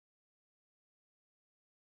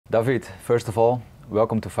David, first of all,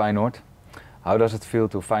 welcome to Feyenoord. How does it feel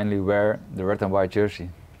to finally wear the red and white jersey?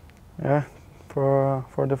 Yeah,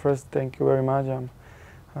 for the first, thank you very much. I'm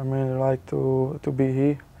really like to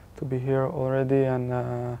be here already, and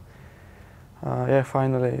yeah,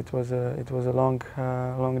 finally it was a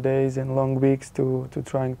long days and long weeks to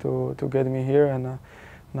trying to get me here, and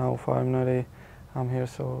now finally I'm here,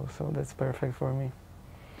 so that's perfect for me.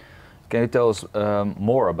 Can you tell us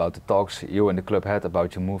more about the talks you and the club had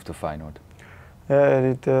about your move to Feyenoord? Yeah,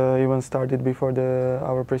 it even started before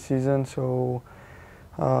our pre-season, so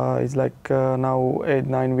it's like now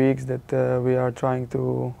 8-9 weeks that we are trying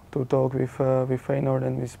to talk with Feyenoord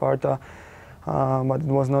and with Sparta, but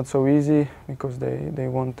it was not so easy because they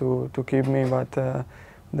want to keep me, but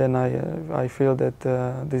then I feel that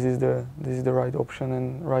this is the right option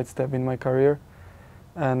and right step in my career,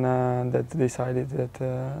 and that decided that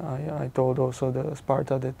I told also the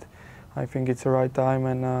Sparta that I think it's the right time,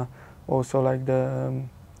 and also like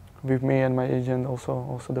with me and my agent,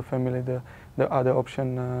 also the family, the other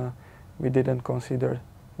option we didn't consider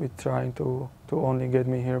with trying to only get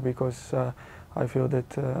me here, because I feel that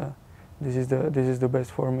this is the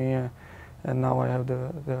best for me, and now I have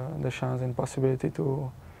the chance and possibility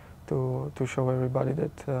to show everybody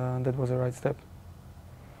that that was the right step.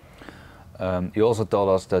 You also told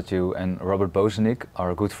us that you and Róbert Bozeník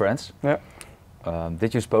are good friends. Yeah.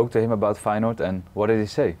 Did you spoke to him about Feyenoord, and what did he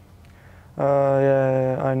say?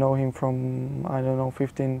 Yeah, I know him from, I don't know,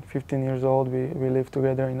 15 years old. We lived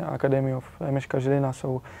together in the academy of MŠK Žilina,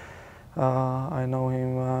 so I know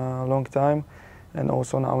him a long time, and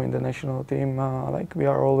also now in the national team, like we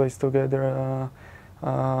are always together.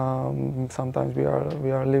 Sometimes we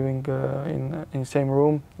are living in same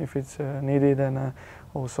room if it's needed, and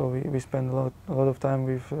also we spend a lot of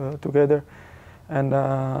time together. And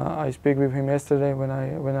I speak with him yesterday when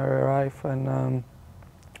I arrived, and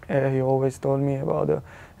he always told me about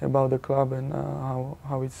the club and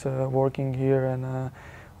how it's working here, and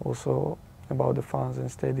also about the fans and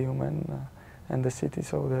stadium and the city.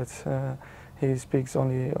 So that's he speaks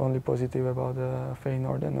only positive about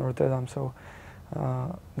Feyenoord and Rotterdam. So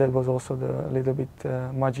that was also a little bit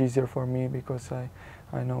much easier for me, because I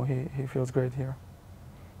know he feels great here.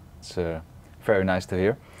 It's very nice to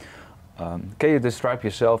hear. Can you describe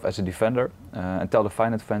yourself as a defender and tell the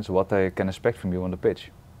Feyenoord fans what they can expect from you on the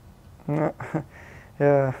pitch? Yeah,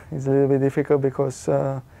 it's a little bit difficult, because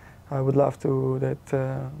I would love to that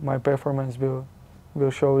my performance will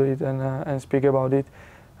show it and speak about it.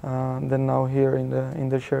 Then now here in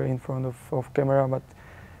the chair in front of camera, but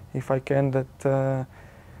if I can, that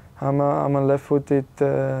I'm a left-footed,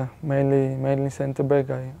 mainly center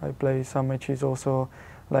back. I play some matches also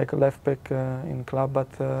like a left back in club,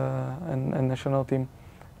 but and national team.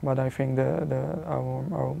 But I think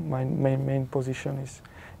my main position is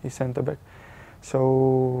center back.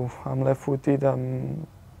 So I'm left-footed.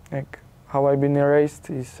 Like how I've been raised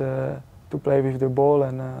is to play with the ball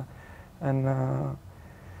and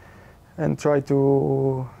try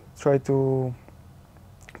to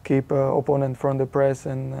keep opponent from the press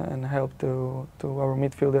and help to our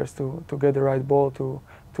midfielders to get the right ball to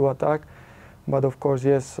attack. But of course,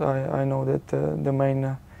 yes, I know that the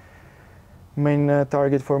main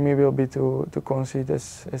target for me will be to concede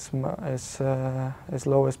as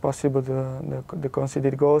low as possible the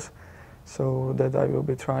conceded goals, so that I will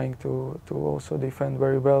be trying to also defend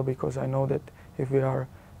very well, because I know that if we are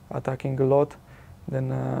attacking a lot,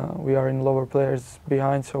 then we are in lower players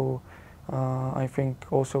behind. So I think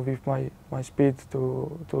also with my speed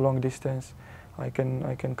to long distance, I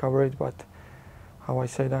can cover it. But how I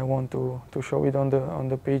said, I want to show it on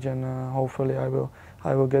the pitch, and hopefully I will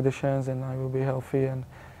get a chance and I will be healthy, and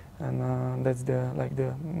that's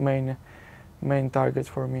the main target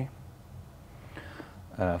for me.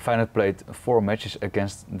 Feyenoord played 4 matches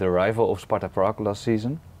against the rival of Sparta Praag last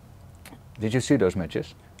season. Did you see those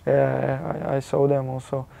matches? Yeah, I saw them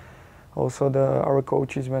also. Also, our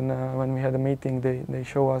coaches, when we had a meeting, they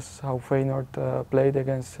show us how Feyenoord played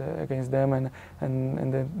against them,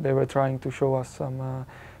 and they were trying to show us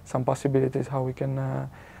some possibilities how we can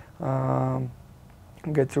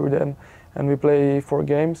get through them. And we play 4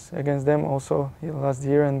 games against them also last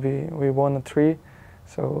year, and we won 3.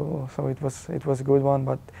 So it was a good one,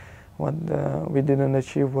 but we didn't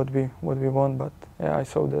achieve what we want. But yeah, I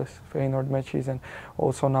saw the Feyenoord matches, and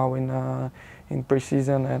also now in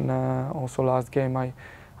pre-season, and also last game I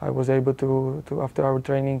was able to after our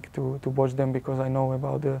training to watch them, because I know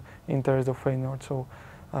about the interest of Feyenoord. So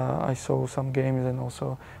I saw some games, and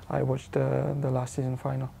also I watched the last season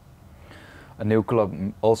final. A new club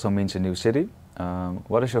also means a new city.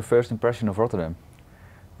 What is your first impression of Rotterdam?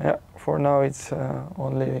 Yeah, for now it's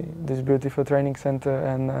only this beautiful training center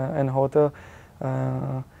and hotel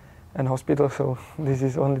and hospital. So this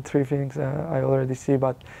is only three things I already see.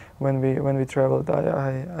 But when we traveled,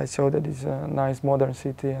 I saw that it's a nice modern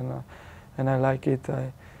city, and I like it.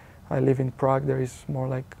 I live in Prague. There is more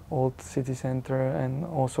like old city center, and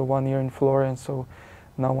also 1 year in Florence. So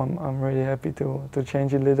now I'm really happy to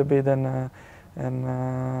change it a little bit,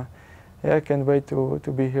 and yeah, I can't wait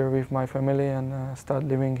to be here with my family and start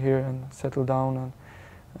living here and settle down,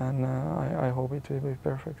 and I hope it will be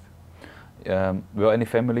perfect. Will any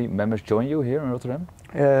family members join you here in Rotterdam?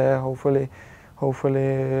 Yeah, hopefully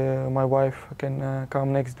my wife can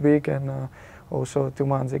come next week, and also 2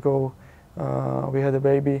 months ago we had a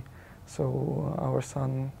baby, so our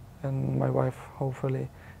son and my wife, hopefully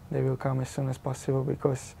they will come as soon as possible,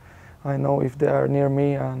 because I know if they are near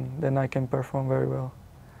me, and then I can perform very well.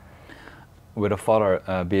 With a father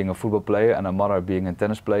being a football player and a mother being a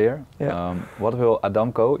tennis player, Yeah. What will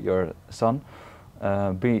Adamko, your son,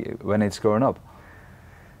 be when it's grown up?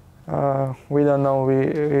 We don't know.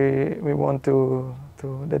 We want to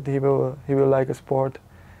that he will like a sport,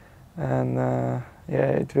 and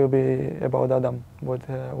yeah, it will be about Adam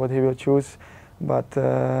what he will choose. But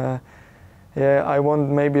yeah, I want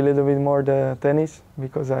maybe a little bit more the tennis,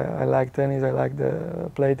 because I like tennis. I like the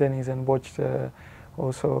play tennis and watch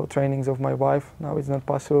also trainings of my wife. Now it's not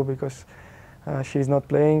possible because she's not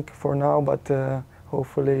playing for now, but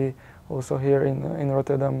hopefully also here in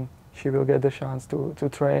Rotterdam she will get the chance to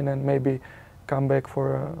train and maybe come back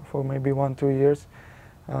for maybe 1-2 years.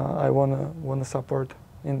 I wanna support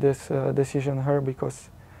in this decision her, because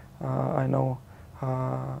I know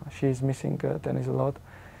she's missing tennis a lot,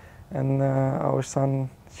 and our son,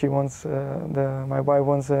 my wife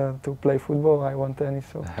wants to play football. I want tennis,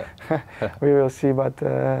 so we will see. But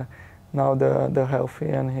now the healthy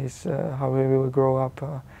and how he will grow up,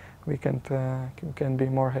 we can be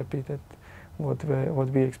more happy that what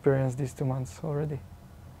we experienced these 2 months already.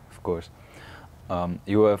 Of course.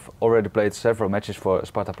 You have already played several matches for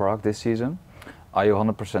Sparta Praag this season. Are you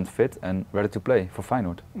 100% fit and ready to play for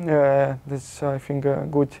Feyenoord? Yeah, this I think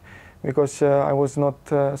good, because I was not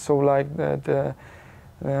so like that.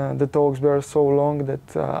 The talks were so long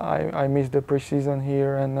that I missed the preseason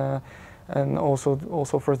here, and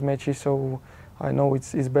also first matches. So I know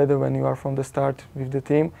it's better when you are from the start with the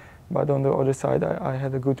team. But on the other side, I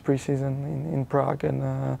had a good preseason in Prague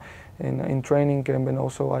and in training camp, and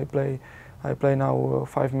also I play now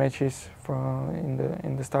 5 matches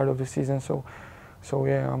in the start of the season. So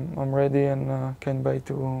yeah, I'm ready and can't wait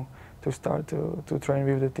to start to train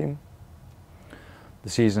with the team. The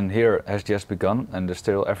season here has just begun and there's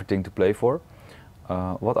still everything to play for.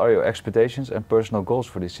 What are your expectations and personal goals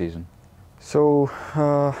for this season? So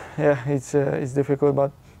yeah, it's difficult,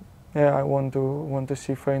 but yeah, I want to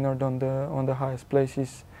see Feyenoord on the highest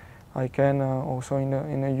places I can. Also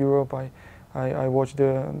in Europe, I watched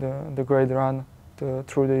the great run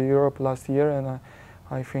through the Europe last year, and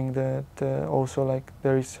I think that also like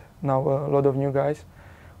there is now a lot of new guys.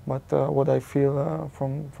 But what I feel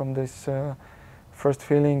from this first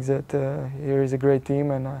feelings that here is a great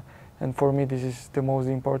team, and for me this is the most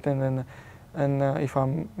important. And if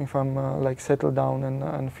I'm like settled down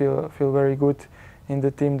and feel very good in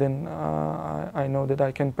the team, then I know that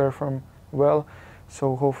I can perform well.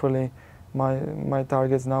 So hopefully my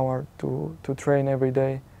targets now are to train every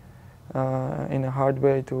day in a hard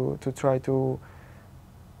way, to try to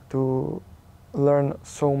learn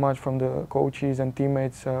so much from the coaches and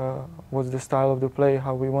teammates, what's the style of the play,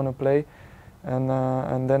 how we want to play, and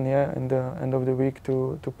then yeah, in the end of the week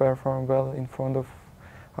to perform well in front of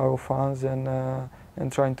our fans,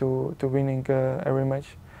 and trying to winning every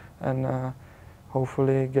match, and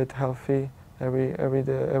hopefully get healthy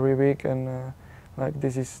every week, and like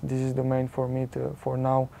this is the main for me for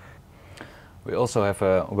now. We also have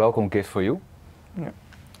a welcome gift for you. Yeah.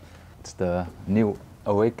 It's the new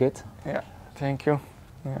away kit. Yeah, thank you.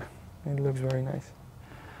 Yeah, it looks very nice.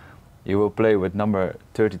 You will play with number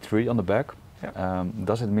 33 on the back. Yeah.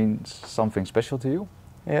 Does it mean something special to you?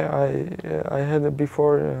 Yeah, I had it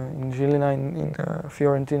before in Žilina in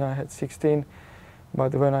Fiorentina. I had 16,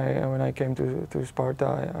 but when I came to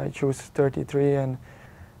Sparta, I chose 33, and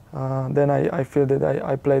then I feel that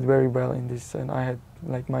I played very well in this, and I had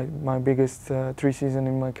like my biggest 3 seasons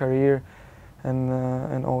in my career,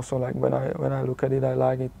 and also like when I look at it, I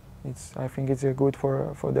like it. I think it's good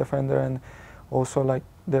for defender, and also like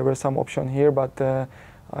there were some option here, but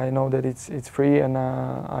I know that it's free, and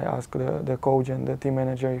I asked the coach and the team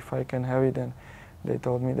manager if I can have it, and they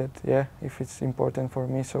told me that yeah, if it's important for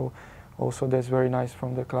me. So also that's very nice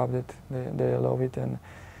from the club that they allow it,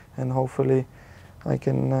 and hopefully I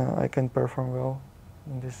can perform well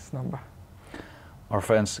in this number. Our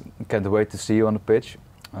fans can't wait to see you on the pitch.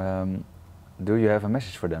 Do you have a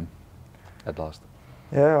message for them at last?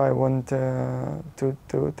 Yeah, I want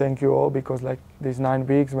to thank you all, because like these 9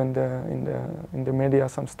 weeks when in the media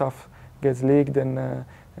some stuff gets leaked and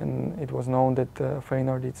it was known that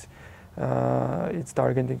Feyenoord it's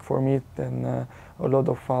targeting for me, and a lot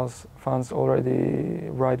of fans already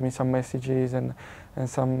write me some messages and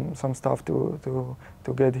some stuff to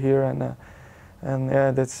get here, and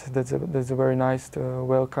yeah, that's a very nice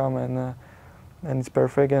welcome, and it's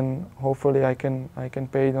perfect, and hopefully I can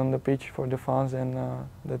pay it on the pitch for the fans, and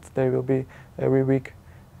that they will be every week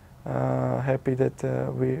happy that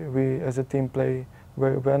we as a team play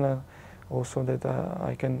very well, also that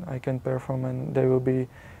I can perform, and they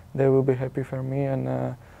will be happy for me, and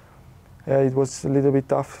yeah, it was a little bit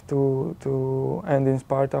tough to end in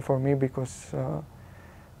Sparta for me, because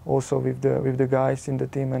also with the guys in the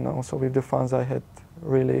team and also with the fans I had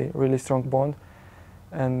really strong bond,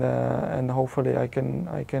 and hopefully I can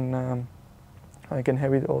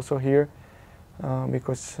have it also here,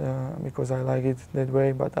 because I like it that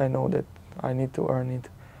way, but I know that I need to earn it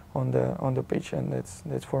on the pitch, and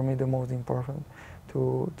that's for me the most important,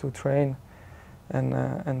 to train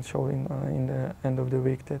and show in the end of the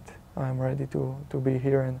week that I'm ready to be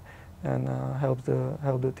here and help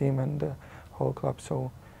the team and the whole club.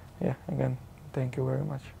 So yeah, again, thank you very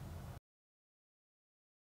much.